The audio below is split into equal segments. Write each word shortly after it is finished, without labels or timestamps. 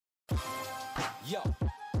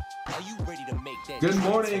Good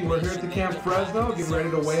morning, we're here at the Camp Fresno, getting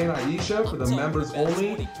ready to weigh in Iisha for the members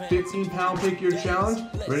only 15-pound pick your challenge.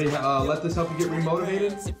 Ready to let this help you get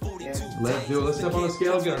remotivated? Let's do it. Let's step on the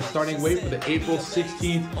scale, get our starting weight for the April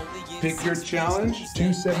 16th pick your challenge.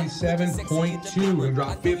 277.2 and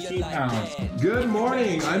drop 15 pounds. Good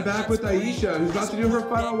morning, I'm back with Iisha, who's about to do her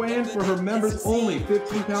final weigh-in for her members only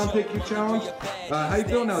 15-pound pick your challenge. How you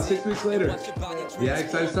feeling now, 6 weeks later? Yeah,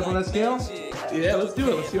 excited to step on that scale? Yeah, let's do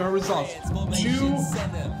it. Let's see our results.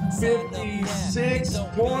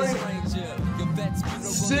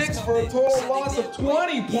 256.6 for a total loss of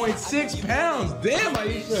 20.6 pounds. Damn,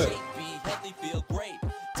 Iisha.